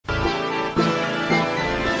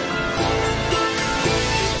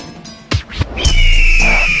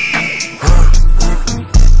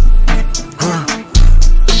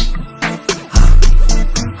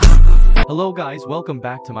Hello guys, welcome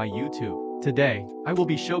back to my YouTube. Today, I will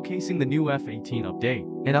be showcasing the new F-18 update,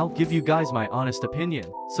 and I'll give you guys my honest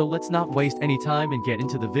opinion. So let's not waste any time and get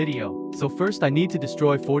into the video. So first I need to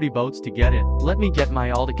destroy 40 boats to get it. Let me get my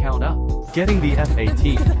alt account up. Getting the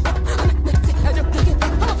F-18.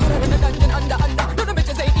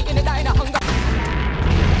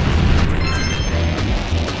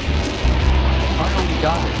 Finally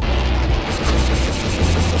got it.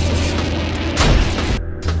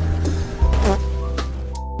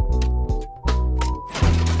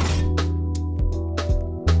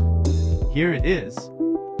 Here it is.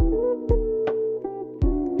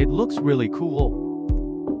 It looks really cool.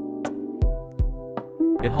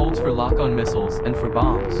 It holds for lock-on missiles and for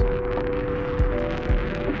bombs.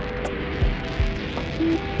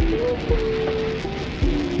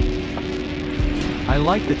 I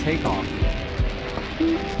like the takeoff.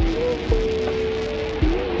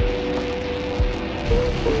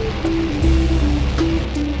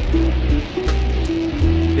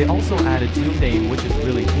 They also added zoom name, which is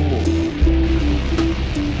really cool.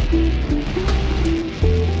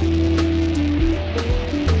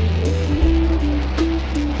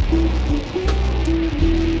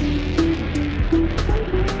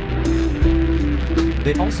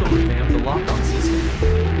 They also revamped the lock-on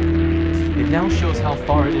system. It now shows how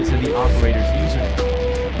far it is in the operator's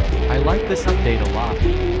username. I like this update a lot.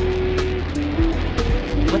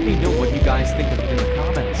 Let me know what you guys think of it in the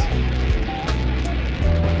comments.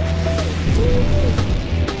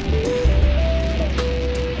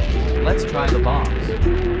 Let's try the bombs.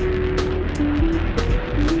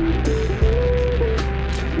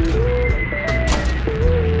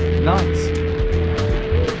 Nice.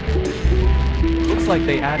 Looks like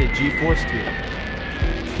they added G-force to it.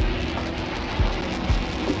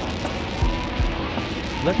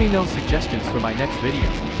 Let me know suggestions for my next video,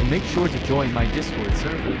 and make sure to join my Discord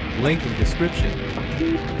server, link in description.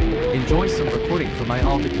 Enjoy some recording from my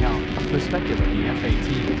alt account, perspective of the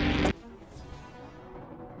F-18.